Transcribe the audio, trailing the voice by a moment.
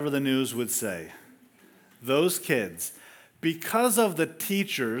The news would say. Those kids, because of the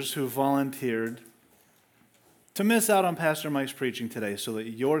teachers who volunteered to miss out on Pastor Mike's preaching today so that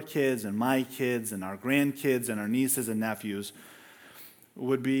your kids and my kids and our grandkids and our nieces and nephews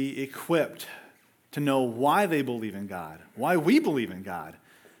would be equipped to know why they believe in God, why we believe in God,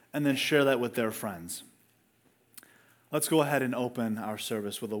 and then share that with their friends. Let's go ahead and open our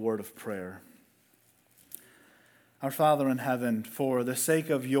service with a word of prayer. Our Father in heaven, for the sake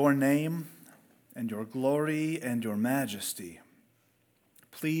of your name and your glory and your majesty,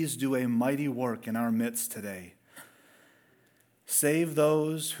 please do a mighty work in our midst today. Save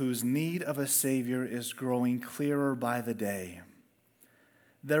those whose need of a Savior is growing clearer by the day.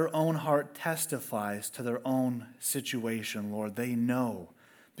 Their own heart testifies to their own situation, Lord. They know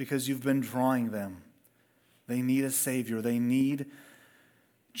because you've been drawing them. They need a Savior. They need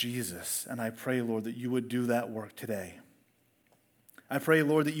Jesus. And I pray, Lord, that you would do that work today. I pray,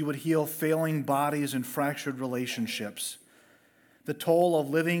 Lord, that you would heal failing bodies and fractured relationships. The toll of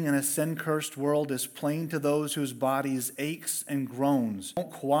living in a sin-cursed world is plain to those whose bodies aches and groans,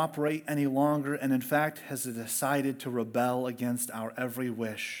 don't cooperate any longer, and in fact has decided to rebel against our every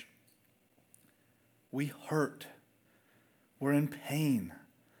wish. We hurt. We're in pain.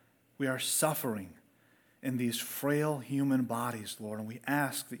 We are suffering in these frail human bodies, Lord, and we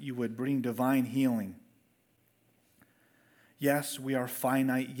ask that you would bring divine healing. Yes, we are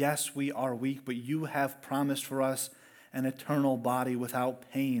finite. Yes, we are weak, but you have promised for us an eternal body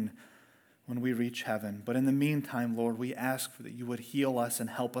without pain when we reach heaven. But in the meantime, Lord, we ask that you would heal us and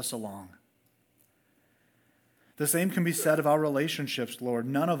help us along. The same can be said of our relationships, Lord.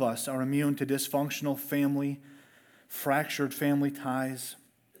 None of us are immune to dysfunctional family, fractured family ties.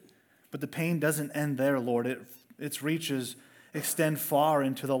 But the pain doesn't end there, Lord. Its reaches extend far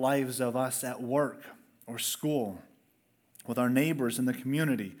into the lives of us at work or school, with our neighbors in the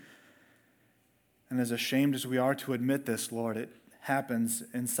community. And as ashamed as we are to admit this, Lord, it happens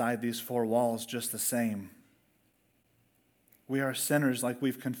inside these four walls just the same. We are sinners like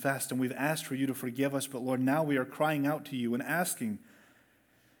we've confessed, and we've asked for you to forgive us, but Lord, now we are crying out to you and asking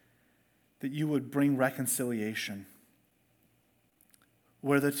that you would bring reconciliation,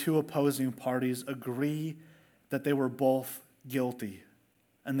 where the two opposing parties agree that they were both guilty,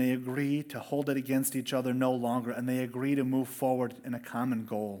 and they agree to hold it against each other no longer, and they agree to move forward in a common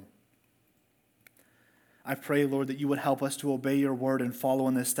goal. I pray, Lord, that you would help us to obey your word and follow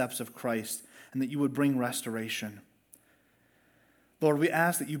in the steps of Christ, and that you would bring restoration. Lord, we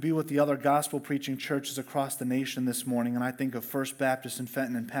ask that you be with the other gospel-preaching churches across the nation this morning, and I think of First Baptist in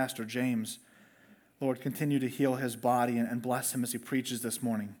Fenton and Pastor James. Lord, continue to heal his body and bless him as he preaches this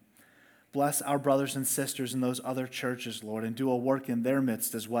morning. Bless our brothers and sisters in those other churches, Lord, and do a work in their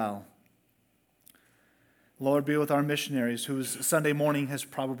midst as well. Lord, be with our missionaries whose Sunday morning has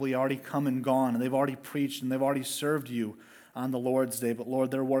probably already come and gone, and they've already preached and they've already served you on the Lord's Day, but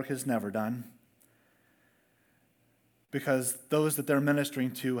Lord, their work is never done. Because those that they're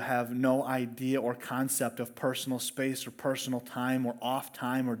ministering to have no idea or concept of personal space or personal time or off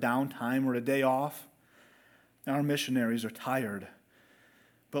time or downtime or a day off. Our missionaries are tired,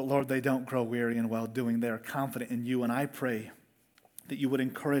 but Lord, they don't grow weary in well-doing. They are confident in you, and I pray that you would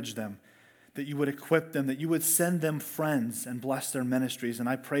encourage them, that you would equip them, that you would send them friends and bless their ministries, and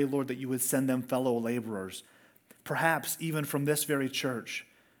I pray, Lord, that you would send them fellow laborers, perhaps even from this very church,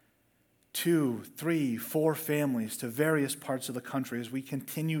 2, 3, 4 families to various parts of the country as we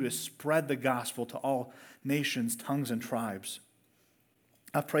continue to spread the gospel to all nations, tongues, and tribes.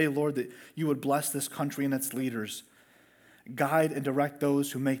 I pray, Lord, that you would bless this country and its leaders. Guide and direct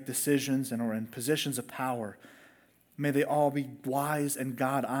those who make decisions and are in positions of power. May they all be wise and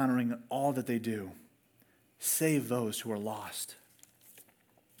God-honoring in all that they do. Save those who are lost.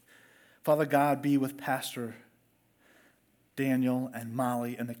 Father God, be with Pastor Daniel and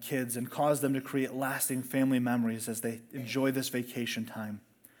Molly and the kids and cause them to create lasting family memories as they enjoy this vacation time.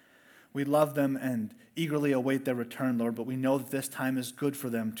 We love them and eagerly await their return, Lord, but we know that this time is good for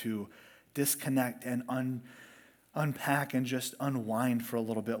them to disconnect and unpack and just unwind for a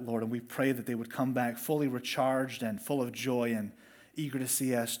little bit, Lord. And we pray that they would come back fully recharged and full of joy and eager to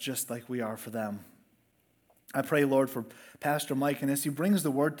see us just like we are for them. I pray, Lord, for Pastor Mike, and as he brings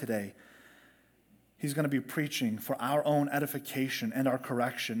the word today, he's going to be preaching for our own edification and our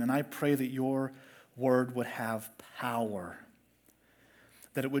correction. And I pray that your word would have power,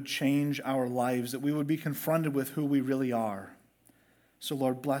 that it would change our lives, that we would be confronted with who we really are. So,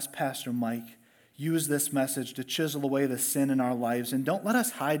 Lord, bless Pastor Mike. Use this message to chisel away the sin in our lives, and don't let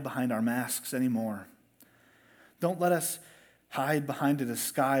us hide behind our masks anymore. Don't let us hide behind a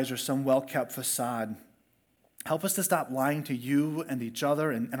disguise or some well-kept facade. Help us to stop lying to you and each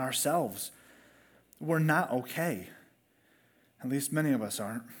other and ourselves. We're not okay. At least many of us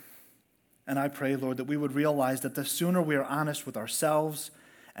aren't. And I pray, Lord, that we would realize that the sooner we are honest with ourselves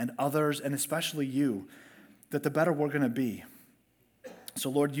and others, and especially you, that the better we're going to be. So,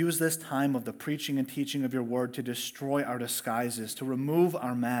 Lord, use this time of the preaching and teaching of your word to destroy our disguises, to remove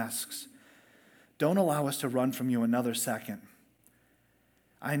our masks. Don't allow us to run from you another second.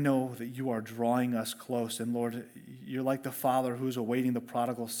 I know that you are drawing us close, and Lord, you're like the father who's awaiting the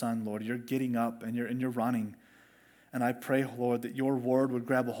prodigal son, Lord. You're getting up and you're running. And I pray, Lord, that your word would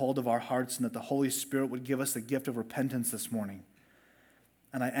grab a hold of our hearts and that the Holy Spirit would give us the gift of repentance this morning.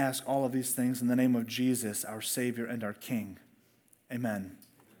 And I ask all of these things in the name of Jesus, our Savior and our King. Amen.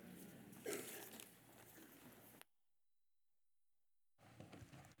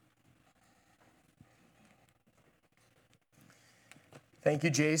 Thank you,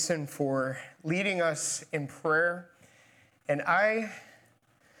 Jason, for leading us in prayer. And I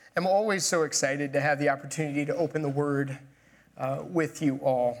am always so excited to have the opportunity to open the Word with you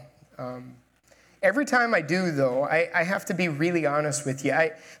all. Every time I do, though, I have to be really honest with you.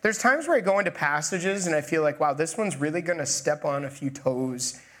 There's times where I go into passages and I feel like, wow, this one's really going to step on a few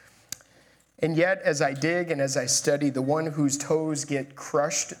toes. And yet, as I dig and as I study, the one whose toes get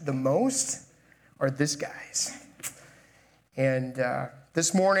crushed the most are this guy's. And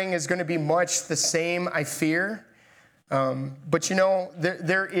this morning is going to be much the same, I fear. But you know,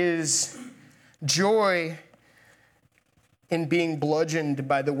 there is joy in being bludgeoned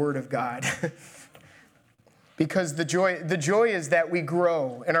by the Word of God. Because the joy is that we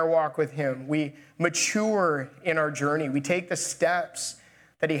grow in our walk with Him. We mature in our journey. We take the steps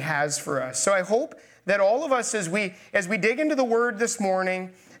that He has for us. So I hope that all of us, as we dig into the Word this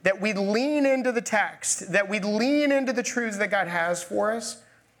morning, that we lean into the text, that we lean into the truths that God has for us,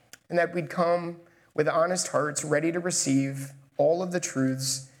 and that we'd come with honest hearts, ready to receive all of the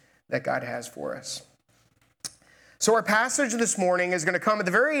truths that God has for us. So our passage this morning is going to come at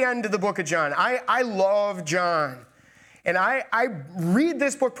the very end of the book of John. I love John. And I read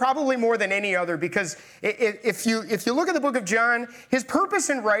this book probably more than any other because if you look at the book of John, his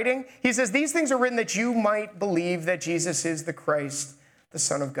purpose in writing, he says, these things are written that you might believe that Jesus is the Christ, the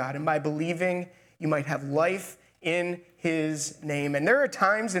Son of God. And by believing, you might have life in his name. And there are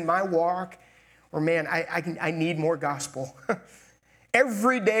times in my walk where, man, I need more gospel.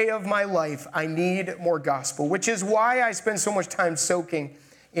 Every day of my life, I need more gospel, which is why I spend so much time soaking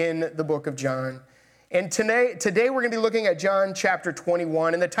in the book of John. And today we're going to be looking at John chapter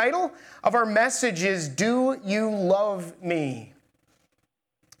 21. And the title of our message is, Do You Love Me?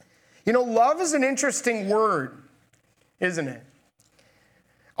 You know, love is an interesting word, isn't it?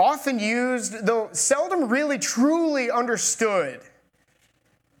 Often used, though seldom really truly understood.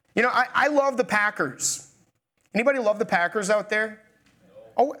 You know, I love the Packers. Anybody love the Packers out there?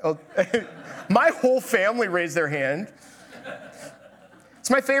 Oh, my whole family raised their hand. It's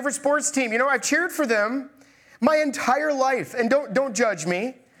my favorite sports team. You know, I've cheered for them my entire life. And don't judge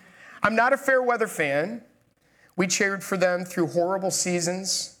me. I'm not a fair weather fan. We cheered for them through horrible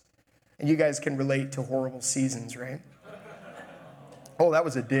seasons. And you guys can relate to horrible seasons, right? Oh, that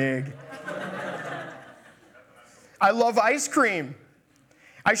was a dig. I love ice cream.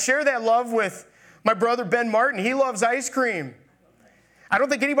 I share that love with my brother Ben Martin. He loves ice cream. I don't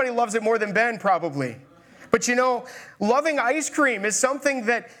think anybody loves it more than Ben, probably. But you know, loving ice cream is something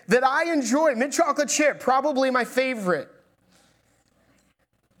that I enjoy. Mint chocolate chip, probably my favorite.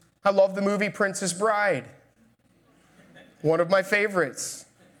 I love the movie Princess Bride. One of my favorites.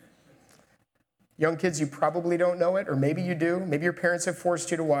 Young kids, you probably don't know it, or maybe you do. Maybe your parents have forced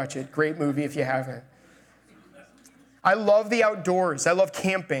you to watch it. Great movie if you haven't. I love the outdoors. I love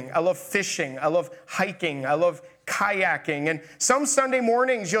camping. I love fishing. I love hiking. I love kayaking. And some Sunday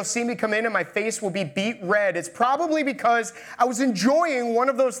mornings, you'll see me come in and my face will be beet red. It's probably because I was enjoying one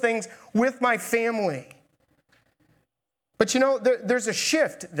of those things with my family. But you know, there's a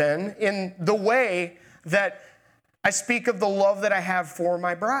shift then in the way that I speak of the love that I have for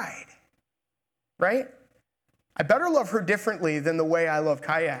my bride. Right? I better love her differently than the way I love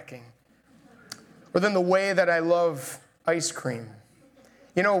kayaking. Or than the way that I love ice cream.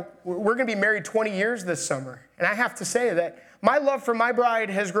 You know, we're going to be married 20 years this summer. And I have to say that my love for my bride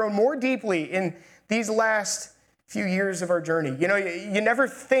has grown more deeply in these last few years of our journey. You know, you never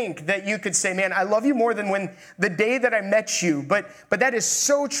think that you could say, man, I love you more than when the day that I met you. But that is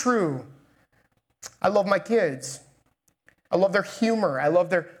so true. I love my kids. I love their humor. I love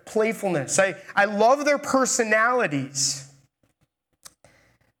their playfulness. I love their personalities.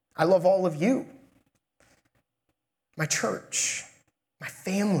 I love all of you. My church, my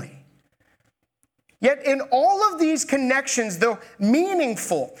family. Yet in all of these connections, though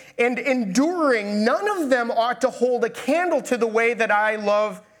meaningful and enduring, none of them ought to hold a candle to the way that I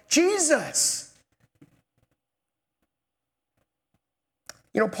love Jesus.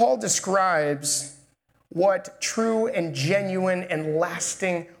 You know, Paul describes what true and genuine and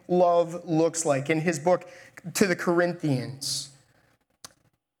lasting love looks like in his book to the Corinthians.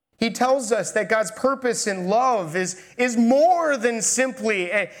 He tells us that God's purpose in love is more than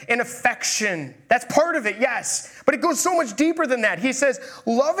simply an affection. That's part of it, yes, but it goes so much deeper than that. He says,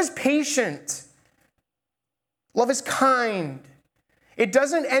 love is patient. Love is kind. It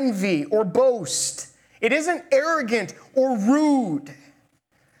doesn't envy or boast. It isn't arrogant or rude.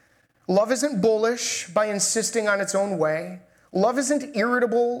 Love isn't bullish by insisting on its own way. Love isn't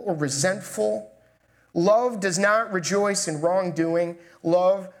irritable or resentful. Love does not rejoice in wrongdoing.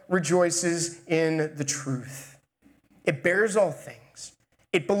 Love rejoices in the truth. It bears all things.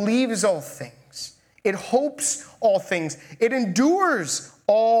 It believes all things. It hopes all things. It endures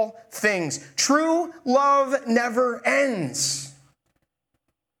all things. True love never ends.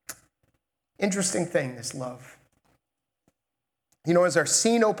 Interesting thing, this love. You know, as our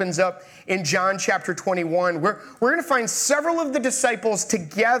scene opens up in John chapter 21, we're going to find several of the disciples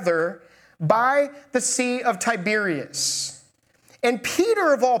together by the Sea of Tiberias. And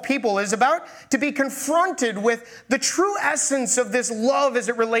Peter, of all people, is about to be confronted with the true essence of this love as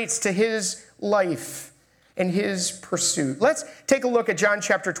it relates to his life and his pursuit. Let's take a look at John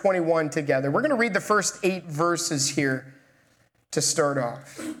chapter 21 together. We're going to read the first 8 verses here to start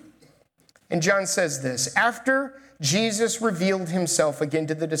off. And John says this: after Jesus revealed himself again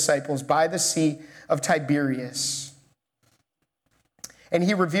to the disciples by the Sea of Tiberias, and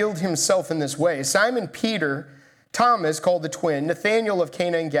he revealed himself in this way: Simon Peter, Thomas, called the twin, Nathanael of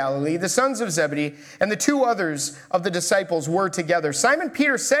Cana in Galilee, the sons of Zebedee, and the 2 others of the disciples were together. Simon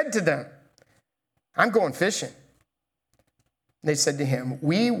Peter said to them, I'm going fishing. They said to him,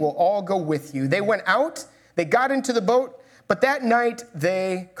 we will all go with you. They went out, they got into the boat, but that night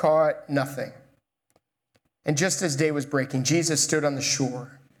they caught nothing. And just as day was breaking, Jesus stood on the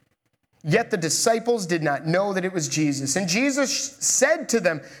shore. Yet the disciples did not know that it was Jesus. And Jesus said to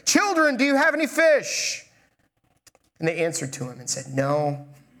them, children, do you have any fish? And they answered to him and said, no.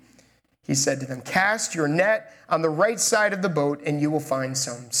 He said to them, cast your net on the right side of the boat and you will find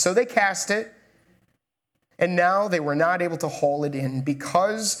some. So they cast it. And now they were not able to haul it in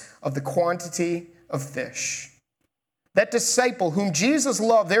because of the quantity of fish. That disciple whom Jesus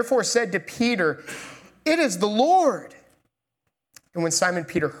loved therefore said to Peter, it is the Lord. And when Simon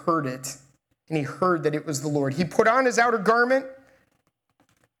Peter heard it, and he heard that it was the Lord, he put on his outer garment,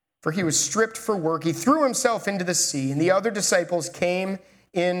 for he was stripped for work. He threw himself into the sea, and the other disciples came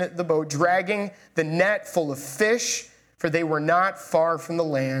in the boat, dragging the net full of fish, for they were not far from the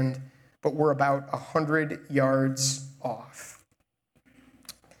land, but were about 100 yards off.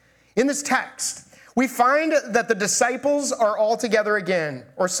 In this text, we find that the disciples are all together again,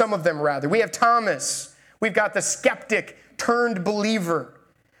 or some of them rather. We have Thomas. We've got the skeptic turned believer.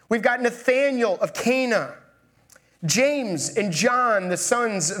 We've got Nathanael of Cana, James and John, the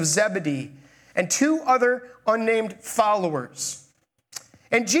sons of Zebedee, and 2 other unnamed followers.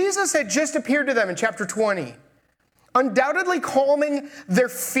 And Jesus had just appeared to them in chapter 20, undoubtedly calming their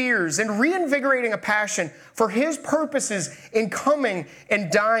fears and reinvigorating a passion for his purposes in coming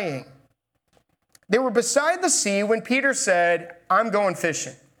and dying. They were beside the sea when Peter said, I'm going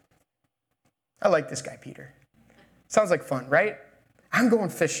fishing. I like this guy, Peter. Sounds like fun, right? I'm going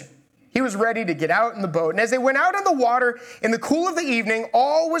fishing. He was ready to get out in the boat. And as they went out on the water in the cool of the evening,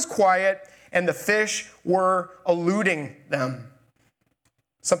 all was quiet and the fish were eluding them.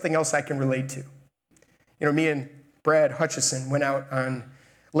 Something else I can relate to. You know, me and Brad Hutchison went out on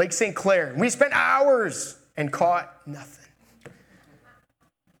Lake St. Clair. And we spent hours and caught nothing.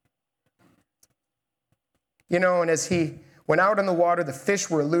 You know, and as he went out on the water, the fish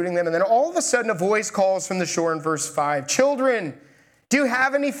were eluding them. And then all of a sudden, a voice calls from the shore in verse 5, children, do you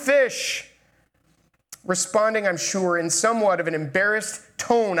have any fish? Responding, I'm sure, in somewhat of an embarrassed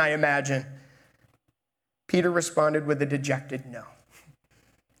tone, I imagine. Peter responded with a dejected no.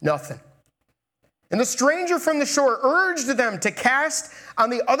 Nothing. And the stranger from the shore urged them to cast on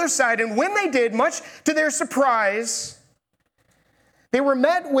the other side. And when they did, much to their surprise, they were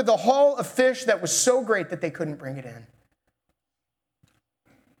met with a haul of fish that was so great that they couldn't bring it in.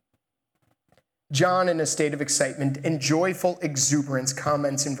 John, in a state of excitement and joyful exuberance,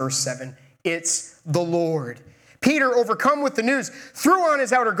 comments in verse 7, it's the Lord. Peter, overcome with the news, threw on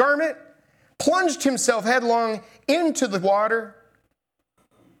his outer garment, plunged himself headlong into the water.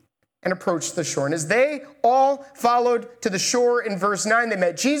 and approached the shore. And as they all followed to the shore in verse 9, they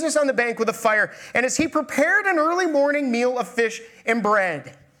met Jesus on the bank with a fire. And as he prepared an early morning meal of fish and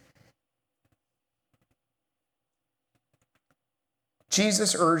bread,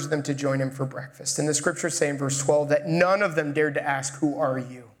 Jesus urged them to join him for breakfast. And the scriptures say in verse 12 that none of them dared to ask, "Who are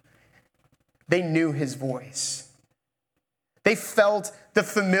you?" They knew his voice. They felt the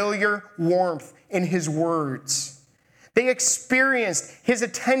familiar warmth in his words. They experienced his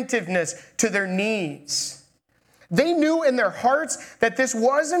attentiveness to their needs. They knew in their hearts that this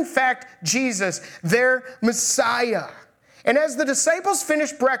was, in fact, Jesus, their Messiah. And as the disciples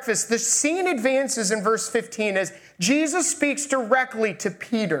finish breakfast, the scene advances in verse 15 as Jesus speaks directly to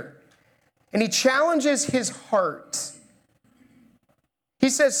Peter, and he challenges his heart. He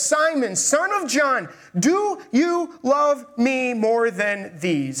says, "Simon, son of John, do you love me more than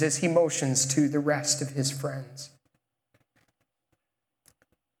these?" as he motions to the rest of his friends.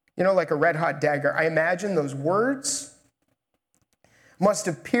 You know, like a red-hot dagger, I imagine those words must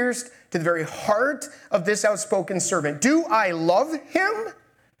have pierced to the very heart of this outspoken servant. Do I love him?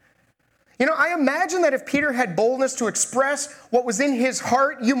 You know, I imagine that if Peter had boldness to express what was in his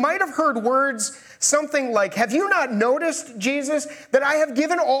heart, you might have heard words something like, "Have you not noticed, Jesus, that I have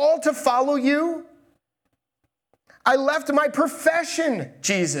given all to follow you? I left my profession,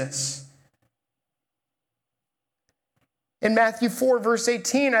 Jesus. In Matthew 4, verse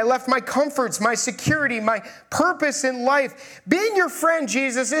 18, I left my comforts, my security, my purpose in life. Being your friend,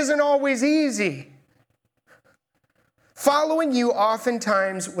 Jesus, isn't always easy. Following you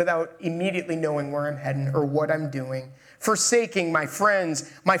oftentimes without immediately knowing where I'm heading or what I'm doing. Forsaking my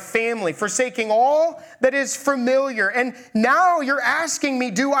friends, my family, forsaking all that is familiar. And now you're asking me,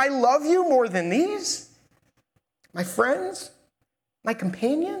 do I love you more than these? My friends? My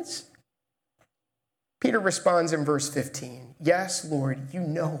companions?" Peter responds in verse 15, "Yes, Lord, you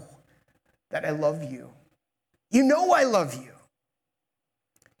know that I love you. You know I love you."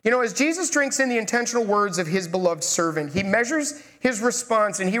 You know, as Jesus drinks in the intentional words of his beloved servant, he measures his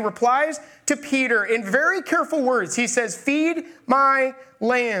response and he replies to Peter in very careful words. He says, "Feed my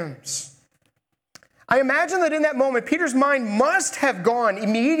lambs." I imagine that in that moment, Peter's mind must have gone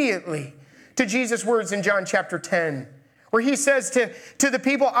immediately to Jesus' words in John chapter 10, where he says to the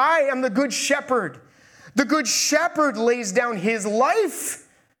people, "I am the good shepherd. The good shepherd lays down his life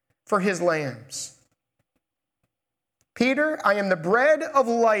for his lambs." Peter, I am the bread of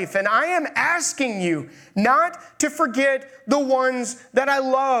life, and I am asking you not to forget the ones that I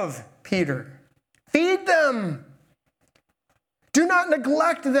love, Peter. Feed them. Do not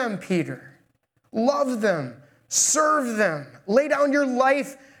neglect them, Peter. Love them. Serve them. Lay down your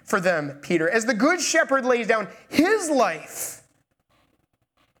life for them, Peter, as the good shepherd lays down his life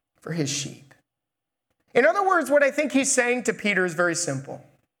for his sheep. In other words, what I think he's saying to Peter is very simple.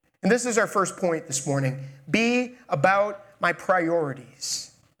 And this is our first point this morning. Be about my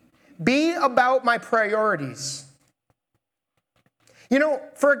priorities. Be about my priorities. You know,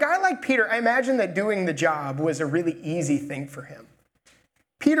 for a guy like Peter, I imagine that doing the job was a really easy thing for him.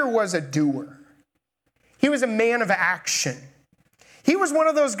 Peter was a doer. He was a man of action. He was one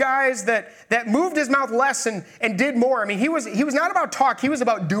of those guys that moved his mouth less and did more. I mean, he was not about talk, he was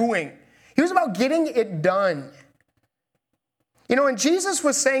about doing. He was about getting it done. You know, and Jesus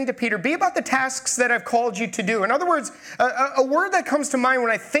was saying to Peter, be about the tasks that I've called you to do. In other words, a word that comes to mind when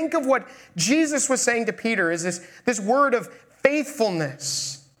I think of what Jesus was saying to Peter is this word of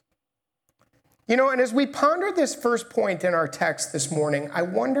faithfulness. You know, and as we ponder this first point in our text this morning, I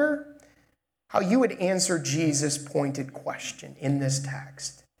wonder how you would answer Jesus' pointed question in this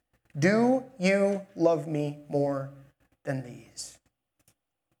text. Do you love me more than these?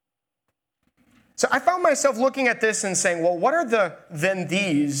 So I found myself looking at this and saying, well, what are the "than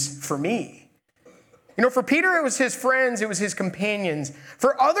these" for me? You know, for Peter, it was his friends, it was his companions.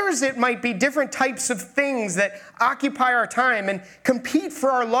 For others, it might be different types of things that occupy our time and compete for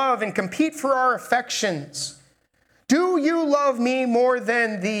our love and compete for our affections. Do you love me more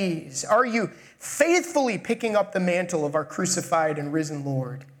than these? Are you faithfully picking up the mantle of our crucified and risen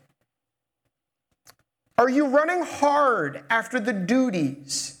Lord? Are you running hard after the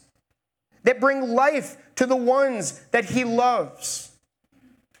duties that bring life to the ones that he loves?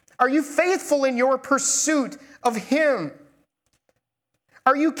 Are you faithful in your pursuit of him?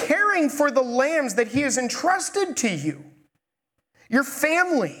 Are you caring for the lambs that he has entrusted to you? Your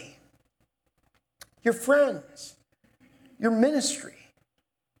family, your friends, your ministry.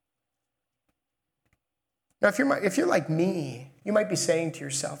 Now, if you're like me, you might be saying to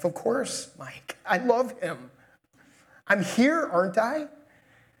yourself, of course, Mike, I love him. I'm here, aren't I?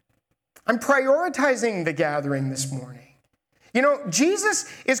 I'm prioritizing the gathering this morning. You know,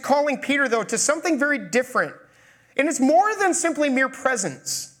 Jesus is calling Peter, though, to something very different. And it's more than simply mere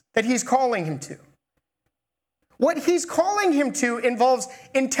presence that he's calling him to. What he's calling him to involves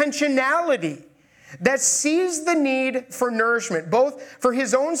intentionality that sees the need for nourishment, both for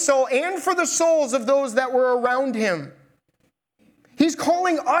his own soul and for the souls of those that were around him. He's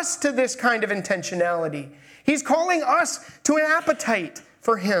calling us to this kind of intentionality. He's calling us to an appetite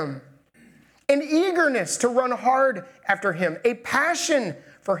for him, an eagerness to run hard after him, a passion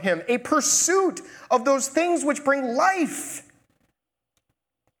for him, a pursuit of those things which bring life.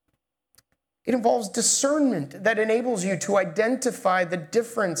 It involves discernment that enables you to identify the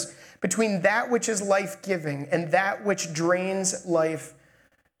difference between that which is life-giving and that which drains life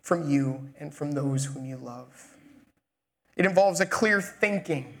from you and from those whom you love. It involves a clear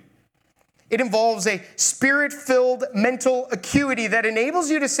thinking. It involves a spirit-filled mental acuity that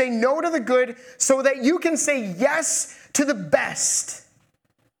enables you to say no to the good so that you can say yes to the best.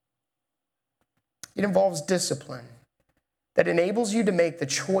 It involves discipline that enables you to make the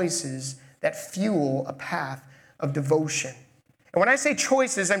choices that fuel a path of devotion. And when I say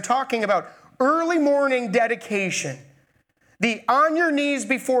choices, I'm talking about early morning dedication, the on your knees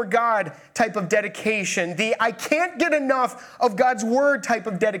before God type of dedication, the I can't get enough of God's word type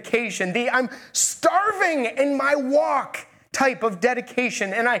of dedication, the I'm starving in my walk type of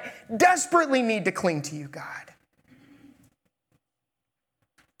dedication, and I desperately need to cling to you, God.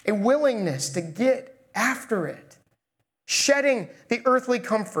 A willingness to get after it, shedding the earthly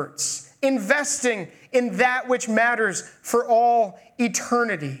comforts, investing in that which matters for all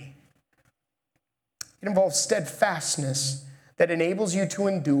eternity. It involves steadfastness that enables you to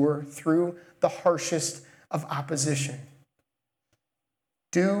endure through the harshest of opposition.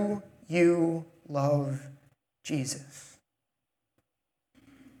 Do you love Jesus?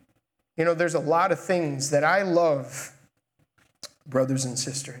 You know, there's a lot of things that I love, brothers and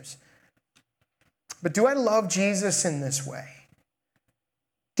sisters. But do I love Jesus in this way?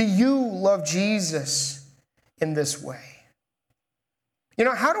 Do you love Jesus in this way? You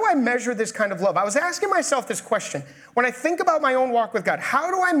know, how do I measure this kind of love? I was asking myself this question. When I think about my own walk with God, how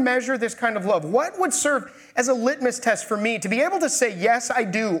do I measure this kind of love? What would serve as a litmus test for me to be able to say, yes, I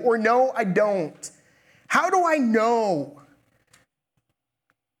do, or no, I don't? How do I know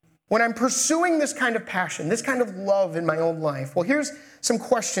when I'm pursuing this kind of passion, this kind of love in my own life? Well, here's some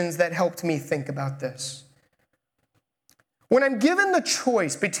questions that helped me think about this. When I'm given the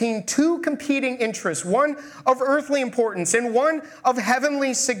choice between two competing interests, one of earthly importance and one of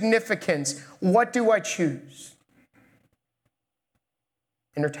heavenly significance, what do I choose?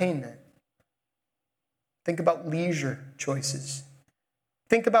 Entertainment. Think about leisure choices.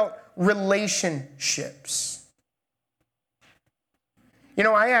 Think about relationships. You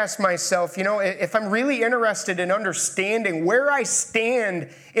know, I ask myself, if I'm really interested in understanding where I stand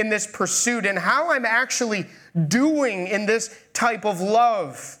in this pursuit and how I'm actually doing in this type of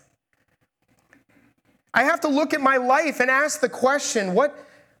love, I have to look at my life and ask the question, what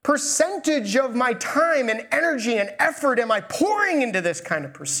percentage of my time and energy and effort am I pouring into this kind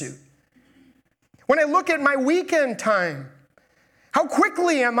of pursuit? When I look at my weekend time, how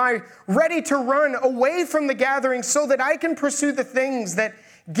quickly am I ready to run away from the gathering so that I can pursue the things that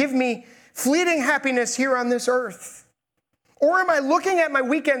give me fleeting happiness here on this earth? Or am I looking at my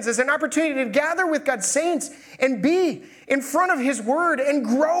weekends as an opportunity to gather with God's saints and be in front of His Word and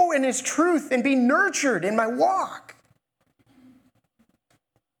grow in His truth and be nurtured in my walk?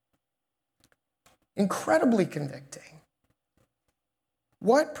 Incredibly convicting.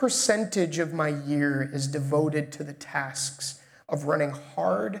 What percentage of my year is devoted to the tasks of running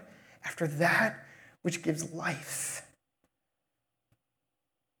hard after that which gives life?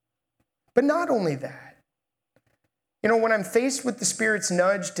 But not only that. When I'm faced with the Spirit's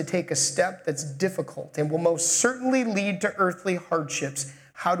nudge to take a step that's difficult and will most certainly lead to earthly hardships,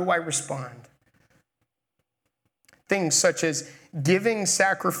 how do I respond? Things such as giving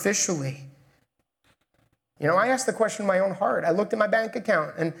sacrificially. I asked the question in my own heart. I looked at my bank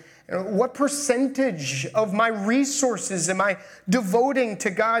account and what percentage of my resources am I devoting to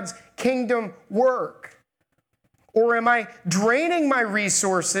God's kingdom work? Or am I draining my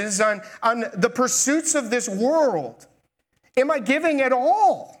resources on the pursuits of this world? Am I giving at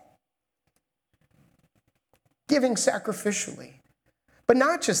all? Giving sacrificially. But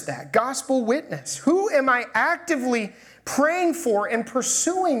not just that, gospel witness. Who am I actively praying for and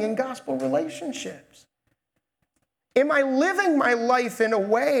pursuing in gospel relationships? Am I living my life in a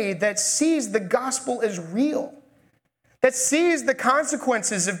way that sees the gospel as real? That sees the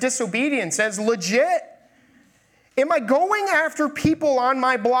consequences of disobedience as legit? Am I going after people on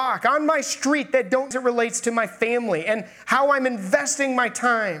my block, on my street that don't, as it relates to my family and how I'm investing my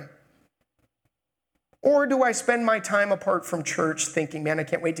time? Or do I spend my time apart from church thinking, man, I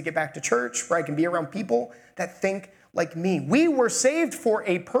can't wait to get back to church where I can be around people that think like me? We were saved for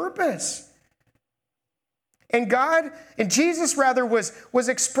a purpose. And Jesus was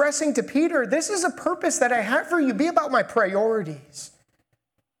expressing to Peter, this is a purpose that I have for you. Be about my priorities.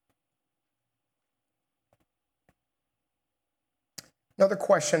 Another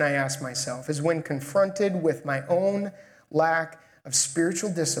question I ask myself is when confronted with my own lack of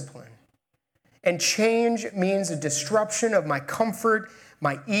spiritual discipline, and change means a disruption of my comfort,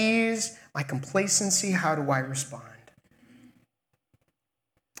 my ease, my complacency, how do I respond?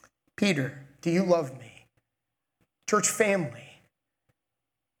 Peter, do you love me? Church family,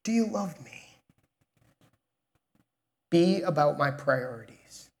 do you love me? Be about my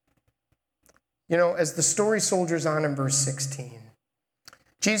priorities. You know, as the story soldiers on in verse 16,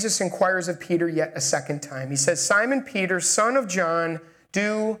 Jesus inquires of Peter yet a second time. He says, Simon Peter, son of John,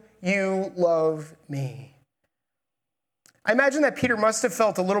 do you love me? I imagine that Peter must have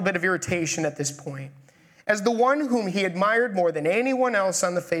felt a little bit of irritation at this point, as the one whom he admired more than anyone else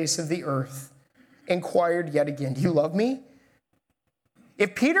on the face of the earth inquired yet again, do you love me?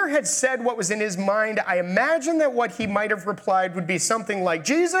 If Peter had said what was in his mind, I imagine that what he might have replied would be something like,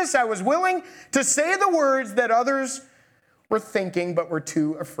 Jesus, I was willing to say the words that others were thinking but were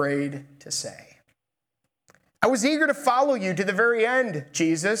too afraid to say. I was eager to follow you to the very end,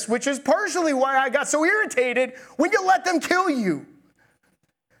 Jesus, which is partially why I got so irritated when you let them kill you.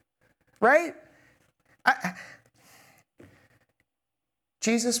 Right?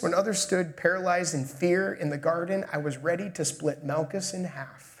 Jesus, when others stood paralyzed in fear in the garden, I was ready to split Malchus in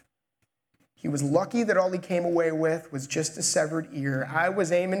half. He was lucky that all he came away with was just a severed ear. I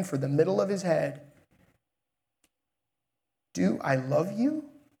was aiming for the middle of his head. Do I love you?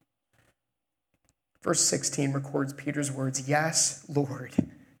 Verse 16 records Peter's words, yes, Lord.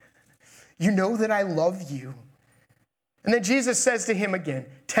 You know that I love you. And then Jesus says to him again,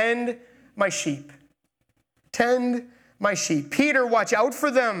 tend my sheep. Tend my sheep. Peter, watch out for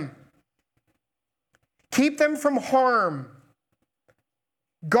them. Keep them from harm.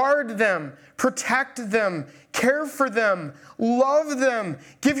 Guard them. Protect them. Care for them. Love them.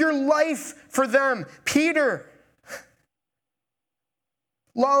 Give your life for them. Peter,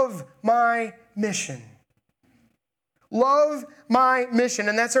 love my mission. Love my mission.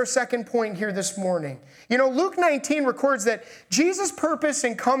 And that's our second point here this morning. You know, Luke 19 records that Jesus' purpose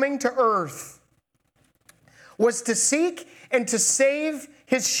in coming to earth was to seek and to save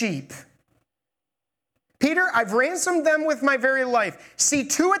his sheep. Peter, I've ransomed them with my very life. See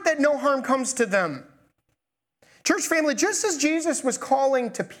to it that no harm comes to them. Church family, just as Jesus was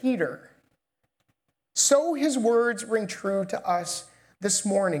calling to Peter, so his words ring true to us this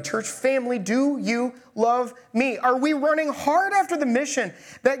morning. Church family, do you love me? Are we running hard after the mission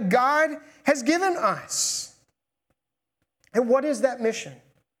that God has given us? And what is that mission?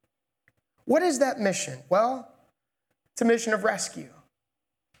 What is that mission? Well, it's a mission of rescue.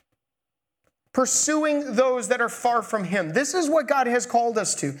 Pursuing those that are far from him. This is what God has called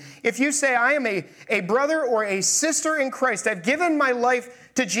us to. If you say, I am a brother or a sister in Christ, I've given my life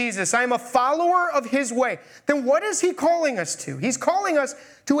to Jesus, I am a follower of his way, then what is he calling us to? He's calling us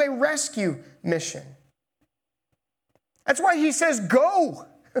to a rescue mission. That's why he says, go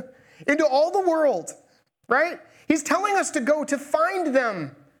into all the world, right? He's telling us to go to find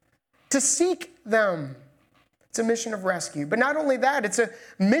them, to seek them. It's a mission of rescue. But not only that, it's a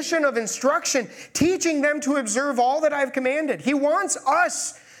mission of instruction, teaching them to observe all that I've commanded. He wants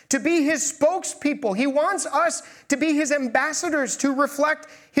us to be his spokespeople. He wants us to be his ambassadors, to reflect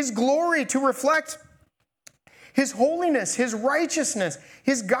his glory, to reflect his holiness, his righteousness,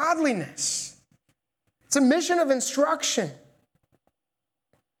 his godliness. It's a mission of instruction.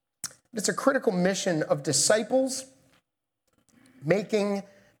 It's a critical mission of disciples making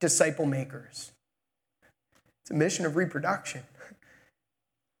disciple makers. It's a mission of reproduction.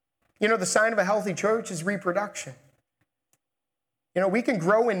 You know, the sign of a healthy church is reproduction. You know, we can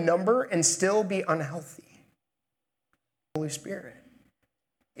grow in number and still be unhealthy. Holy Spirit.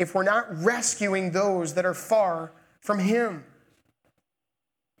 If we're not rescuing those that are far from him.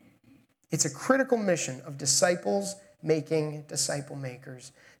 It's a critical mission of disciples making disciple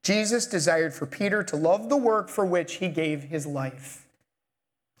makers. Jesus desired for Peter to love the work for which he gave his life.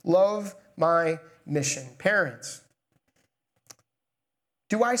 Love my mission. Parents,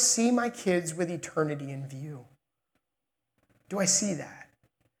 do I see my kids with eternity in view? Do I see that?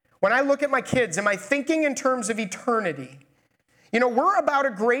 When I look at my kids, am I thinking in terms of eternity? You know, we're about a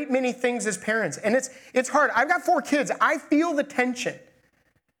great many things as parents, and it's hard. I've got 4 kids. I feel the tension.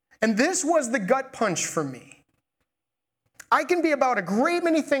 And this was the gut punch for me. I can be about a great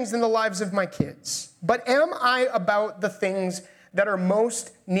many things in the lives of my kids, but am I about the things that are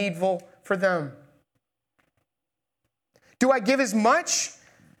most needful for them? Do I give as much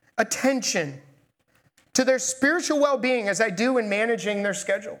attention to their spiritual well-being as I do in managing their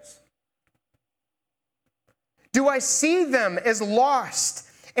schedules? Do I see them as lost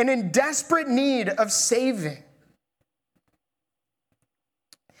and in desperate need of saving?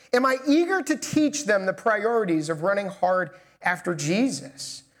 Am I eager to teach them the priorities of running hard after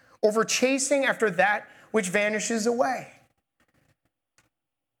Jesus over chasing after that which vanishes away?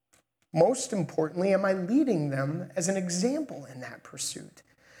 Most importantly, am I leading them as an example in that pursuit?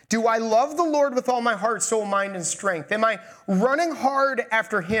 Do I love the Lord with all my heart, soul, mind, and strength? Am I running hard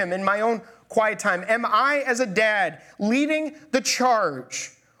after Him in my own quiet time? Am I, as a dad, leading the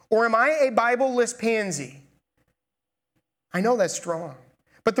charge? Or am I a Bible-less pansy? I know that's strong.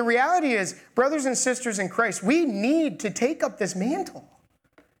 But the reality is, brothers and sisters in Christ, we need to take up this mantle.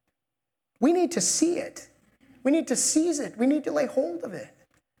 We need to see it. We need to seize it. We need to lay hold of it.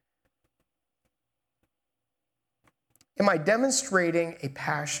 Am I demonstrating a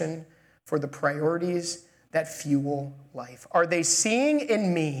passion for the priorities that fuel life? Are they seeing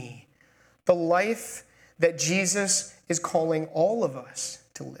in me the life that Jesus is calling all of us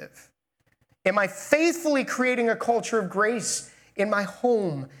to live? Am I faithfully creating a culture of grace in my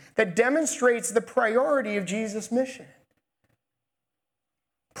home that demonstrates the priority of Jesus' mission?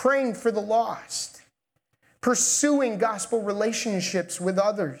 Praying for the lost, pursuing gospel relationships with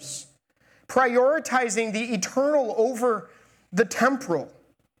others, prioritizing the eternal over the temporal.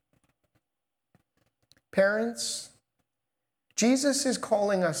 Parents, Jesus is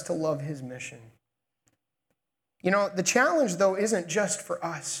calling us to love His mission. You know, the challenge, though, isn't just for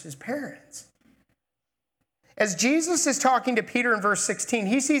us as parents. As Jesus is talking to Peter in verse 16,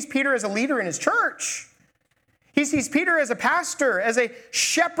 he sees Peter as a leader in his church. He sees Peter as a pastor, as a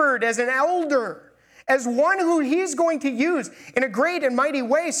shepherd, as an elder, as one who he's going to use in a great and mighty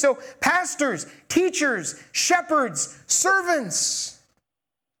way. So pastors, teachers, shepherds, servants,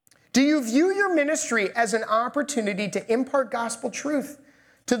 do you view your ministry as an opportunity to impart gospel truth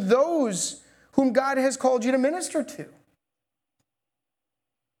to those whom God has called you to minister to?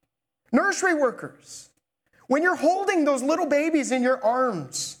 Nursery workers, when you're holding those little babies in your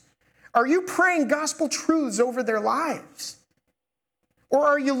arms, are you praying gospel truths over their lives? Or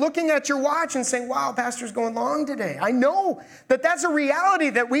are you looking at your watch and saying, wow, pastor's going long today? I know that that's a reality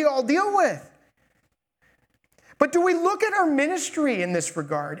that we all deal with. But do we look at our ministry in this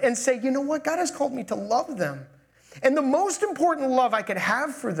regard and say, you know what? God has called me to love them. And the most important love I could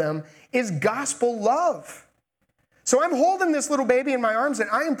have for them is gospel love. So I'm holding this little baby in my arms and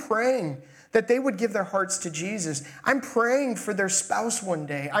I am praying that they would give their hearts to Jesus. I'm praying for their spouse one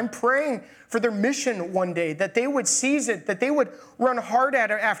day. I'm praying for their mission one day, that they would seize it, that they would run hard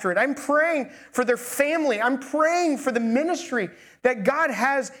after it. I'm praying for their family. I'm praying for the ministry that God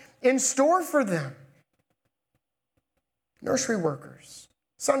has in store for them. Nursery workers,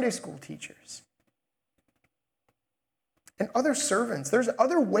 Sunday school teachers, and other servants. There's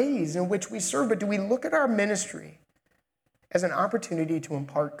other ways in which we serve, but do we look at our ministry as an opportunity to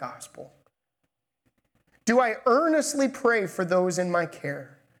impart gospel? Do I earnestly pray for those in my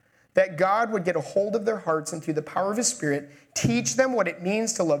care that God would get a hold of their hearts and through the power of His Spirit, teach them what it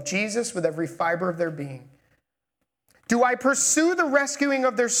means to love Jesus with every fiber of their being? Do I pursue the rescuing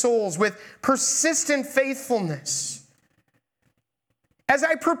of their souls with persistent faithfulness? As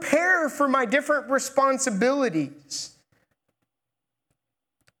I prepare for my different responsibilities,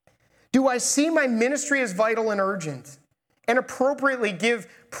 do I see my ministry as vital and urgent and appropriately give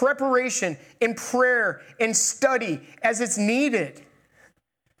preparation in prayer and study as it's needed?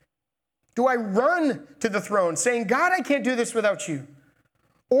 Do I run to the throne saying, God, I can't do this without you?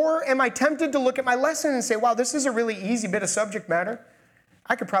 Or am I tempted to look at my lesson and say, wow, this is a really easy bit of subject matter.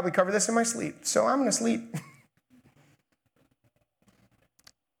 I could probably cover this in my sleep, so I'm going to sleep.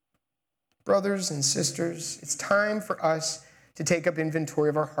 Brothers and sisters, it's time for us to take up inventory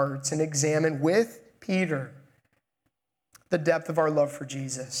of our hearts and examine with Peter the depth of our love for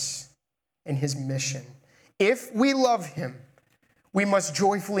Jesus and His mission. If we love Him, we must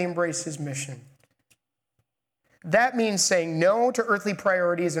joyfully embrace His mission. That means saying no to earthly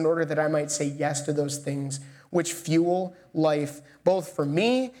priorities in order that I might say yes to those things which fuel life, both for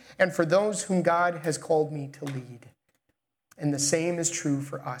me and for those whom God has called me to lead. And the same is true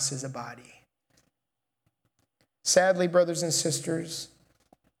for us as a body. Sadly, brothers and sisters,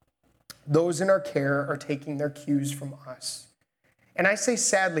 those in our care are taking their cues from us. And I say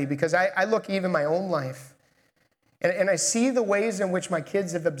sadly because I look even my own life and I see the ways in which my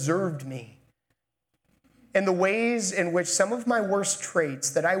kids have observed me and the ways in which some of my worst traits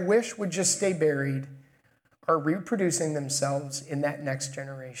that I wish would just stay buried are reproducing themselves in that next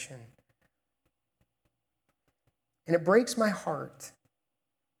generation. And it breaks my heart.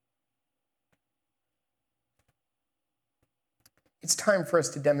 It's time for us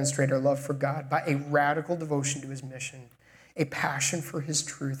to demonstrate our love for God by a radical devotion to his mission, a passion for his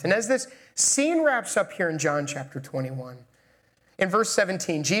truth. And as this scene wraps up here in John chapter 21, in verse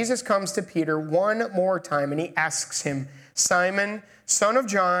 17, Jesus comes to Peter one more time and he asks him, Simon, son of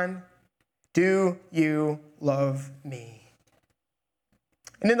John, do you love me?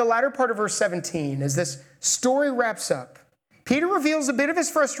 And in the latter part of verse 17, as this story wraps up, Peter reveals a bit of his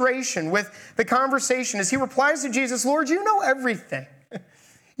frustration with the conversation as he replies to Jesus, Lord, you know everything.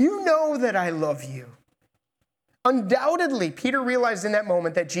 You know that I love you. Undoubtedly, Peter realized in that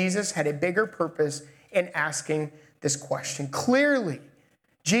moment that Jesus had a bigger purpose in asking this question. Clearly,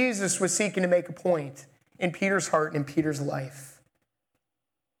 Jesus was seeking to make a point in Peter's heart and in Peter's life.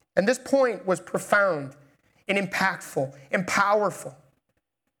 And this point was profound and impactful and powerful.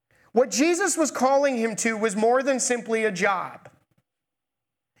 What Jesus was calling him to was more than simply a job.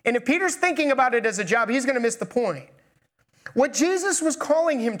 And if Peter's thinking about it as a job, he's going to miss the point. What Jesus was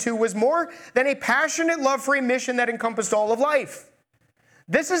calling him to was more than a passionate love for a mission that encompassed all of life.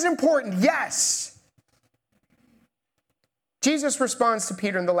 This is important, yes. Jesus responds to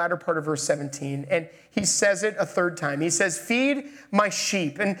Peter in the latter part of verse 17, and he says it a third time. He says, feed my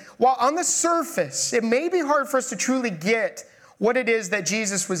sheep. And while on the surface, it may be hard for us to truly get what it is that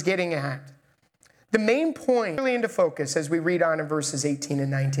Jesus was getting at, the main point really into focus as we read on in verses 18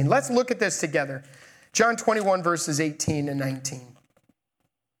 and 19. Let's look at this together. John 21, verses 18 and 19.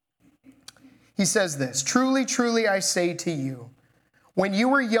 He says this, truly, truly, I say to you, when you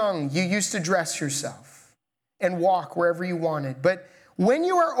were young, you used to dress yourself and walk wherever you wanted. But when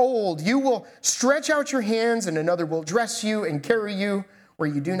you are old, you will stretch out your hands and another will dress you and carry you where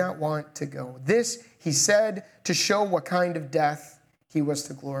you do not want to go. This he said to show what kind of death he was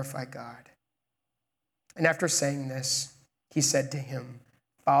to glorify God. And after saying this, he said to him,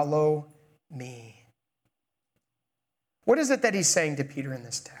 follow me. What is it that he's saying to Peter in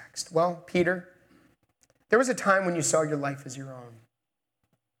this text? Well, Peter, there was a time when you saw your life as your own.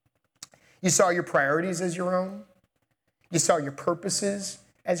 You saw your priorities as your own. You saw your purposes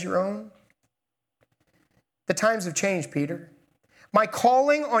as your own. The times have changed, Peter. My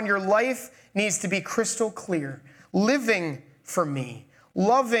calling on your life needs to be crystal clear. Living for me,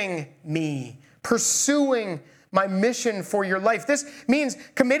 loving me, pursuing my mission for your life. This means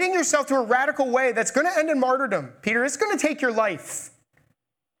committing yourself to a radical way that's going to end in martyrdom. Peter, it's going to take your life.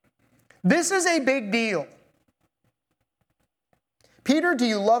 This is a big deal. Peter, do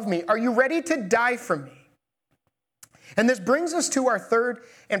you love me? Are you ready to die for me? And this brings us to our third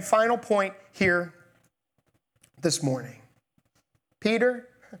and final point here this morning. Peter,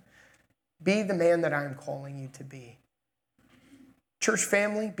 be the man that I am calling you to be. Church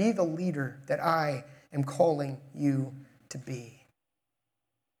family, be the leader that I am calling you to be.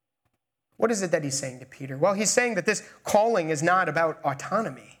 What is it that he's saying to Peter? Well, he's saying that this calling is not about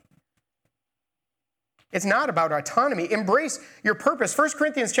autonomy. It's not about autonomy. Embrace your purpose. 1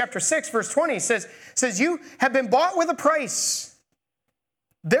 Corinthians chapter 6, verse 20 says, you have been bought with a price.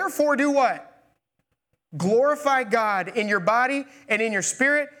 Therefore, do what? Glorify God in your body and in your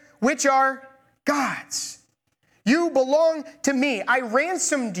spirit, which are God's. You belong to me. I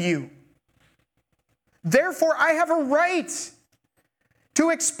ransomed you. Therefore, I have a right to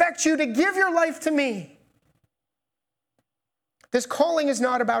expect you to give your life to me. This calling is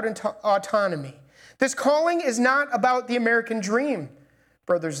not about autonomy. This calling is not about the American dream,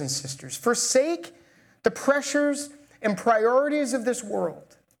 brothers and sisters. Forsake the pressures and priorities of this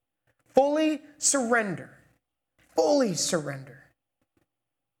world. Fully surrender. Fully surrender.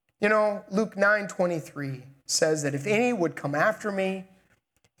 You know, Luke 9:23 says that if any would come after me,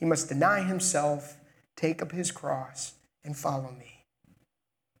 he must deny himself, take up his cross, and follow me.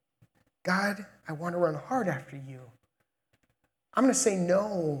 God, I want to run hard after you. I'm going to say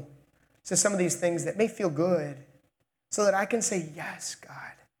no to some of these things that may feel good so that I can say yes,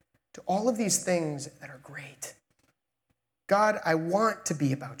 God, to all of these things that are great. God, I want to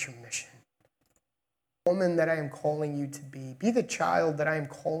be about your mission. The woman that I am calling you to be the child that I am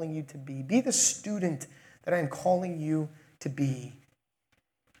calling you to be the student that I am calling you to be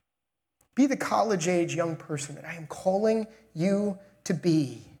the college-age young person that I am calling you to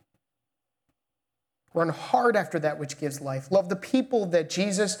be. Run hard after that which gives life. Love the people that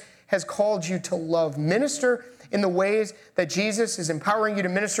Jesus has called you to love. Minister in the ways that Jesus is empowering you to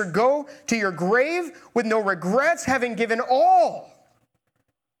minister. Go to your grave with no regrets, having given all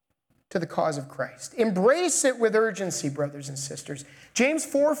to the cause of Christ. Embrace it with urgency, brothers and sisters. James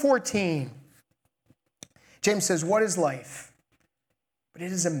 4:14. James says, "What is life? But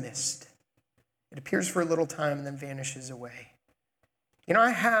it is a mist. It appears for a little time and then vanishes away." You know,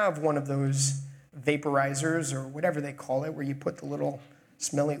 I have one of those vaporizers or whatever they call it, where you put the little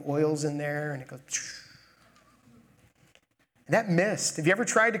smelly oils in there and it goes. And that mist, have you ever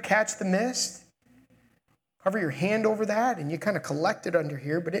tried to catch the mist? Cover your hand over that and you kind of collect it under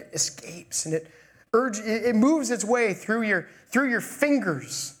here, but it escapes and it moves its way through your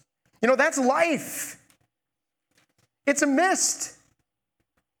fingers. You know, that's life. It's a mist.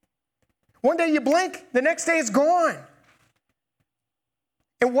 One day you blink, the next day it's gone.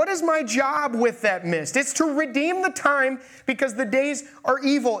 And what is my job with that mist? It's to redeem the time because the days are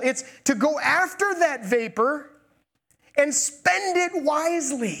evil. It's to go after that vapor and spend it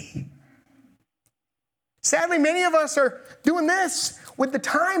wisely. Sadly, many of us are doing this with the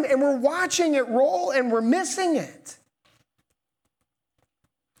time and we're watching it roll and we're missing it.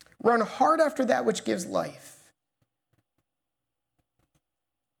 Run hard after that which gives life.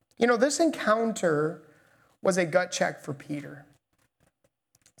 You know, this encounter was a gut check for Peter.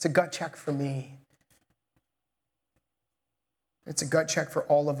 It's a gut check for me. It's a gut check for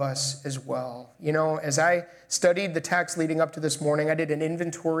all of us as well. You know, as I studied the text leading up to this morning, I did an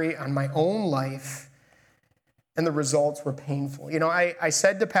inventory on my own life, and the results were painful. You know, I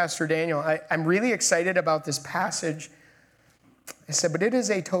said to Pastor Daniel, I'm really excited about this passage. I said, but it is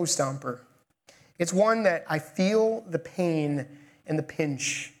a toe stomper. It's one that I feel the pain and the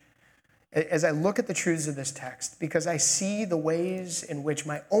pinch as I look at the truths of this text, because I see the ways in which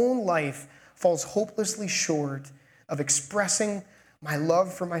my own life falls hopelessly short of expressing my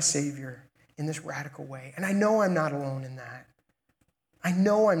love for my Savior in this radical way. And I know I'm not alone in that. I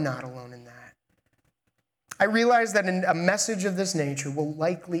know I'm not alone in that. I realize that a message of this nature will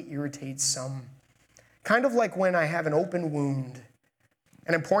likely irritate some. Kind of like when I have an open wound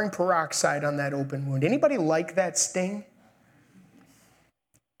and I'm pouring peroxide on that open wound. Anybody like that sting?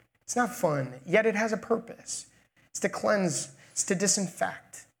 It's not fun, yet it has a purpose. It's to cleanse, it's to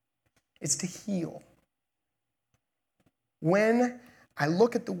disinfect, it's to heal. When I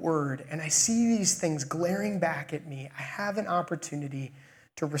look at the Word and I see these things glaring back at me, I have an opportunity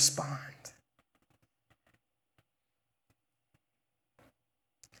to respond.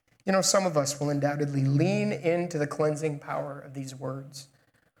 You know, some of us will undoubtedly lean into the cleansing power of these words.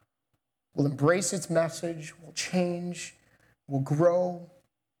 We'll embrace its message, we'll change, we'll grow.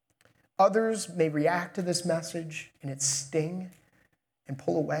 Others may react to this message and its sting and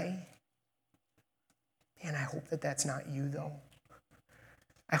pull away. Man, I hope that that's not you, though.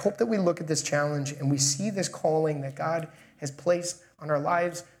 I hope that we look at this challenge and we see this calling that God has placed on our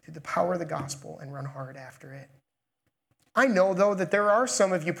lives through the power of the gospel and run hard after it. I know, though, that there are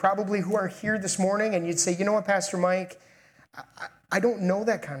some of you probably who are here this morning and you'd say, you know what, Pastor Mike, I don't know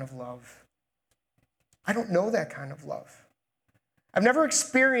that kind of love. I don't know that kind of love. I've never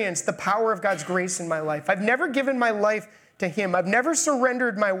experienced the power of God's grace in my life. I've never given my life to Him. I've never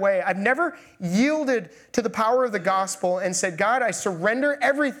surrendered my way. I've never yielded to the power of the gospel and said, God, I surrender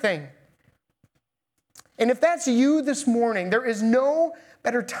everything. And if that's you this morning, there is no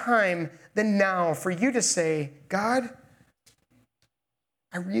better time than now for you to say, God,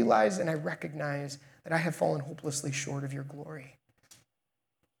 I realize and I recognize that I have fallen hopelessly short of your glory.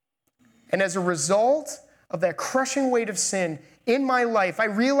 And as a result of that crushing weight of sin in my life, I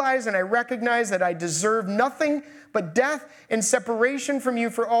realize and I recognize that I deserve nothing but death and separation from you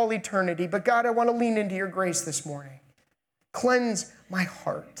for all eternity. But God, I want to lean into your grace this morning. Cleanse my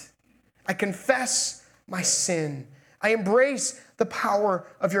heart. I confess my sin. I embrace the power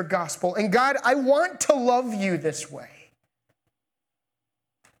of your gospel. And God, I want to love you this way.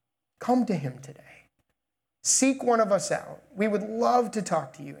 Come to Him today. Seek one of us out. We would love to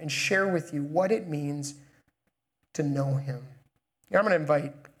talk to you and share with you what it means to know Him. Now, I'm going to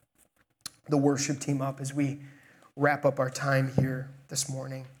invite the worship team up as we wrap up our time here this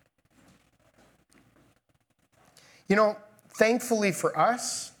morning. You know, thankfully for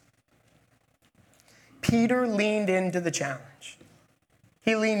us, Peter leaned into the challenge.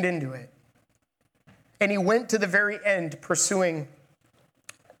 He leaned into it. And he went to the very end pursuing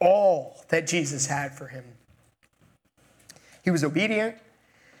all that Jesus had for him. He was obedient.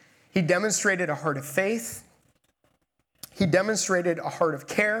 He demonstrated a heart of faith. He demonstrated a heart of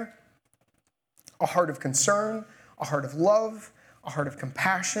care, a heart of concern, a heart of love, a heart of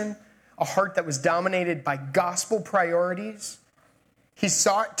compassion, a heart that was dominated by gospel priorities. He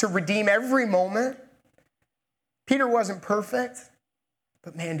sought to redeem every moment. Peter wasn't perfect,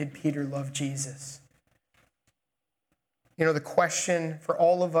 but man, did Peter love Jesus. You know, the question for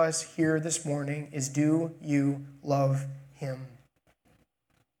all of us here this morning is, do you love him?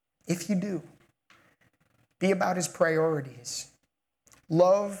 If you do, be about his priorities.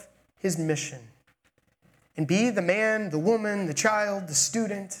 Love his mission. And be the man, the woman, the child, the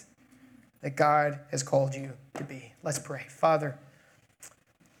student that God has called you to be. Let's pray. Father,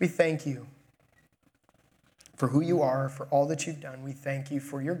 we thank you for who you are, for all that you've done. We thank you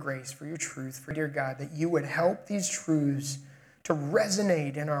for your grace, for your truth, for, dear God, that you would help these truths to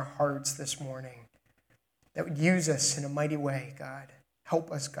resonate in our hearts this morning, that would use us in a mighty way, God.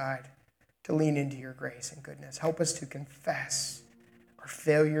 Help us, God, to lean into your grace and goodness. Help us to confess our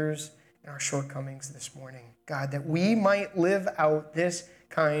failures and our shortcomings this morning, God, that we might live out this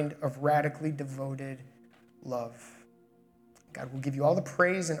kind of radically devoted love. God, we'll give you all the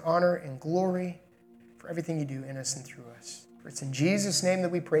praise and honor and glory for everything you do in us and through us. For it's in Jesus' name that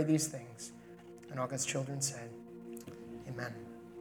we pray these things. And all God's children said, amen.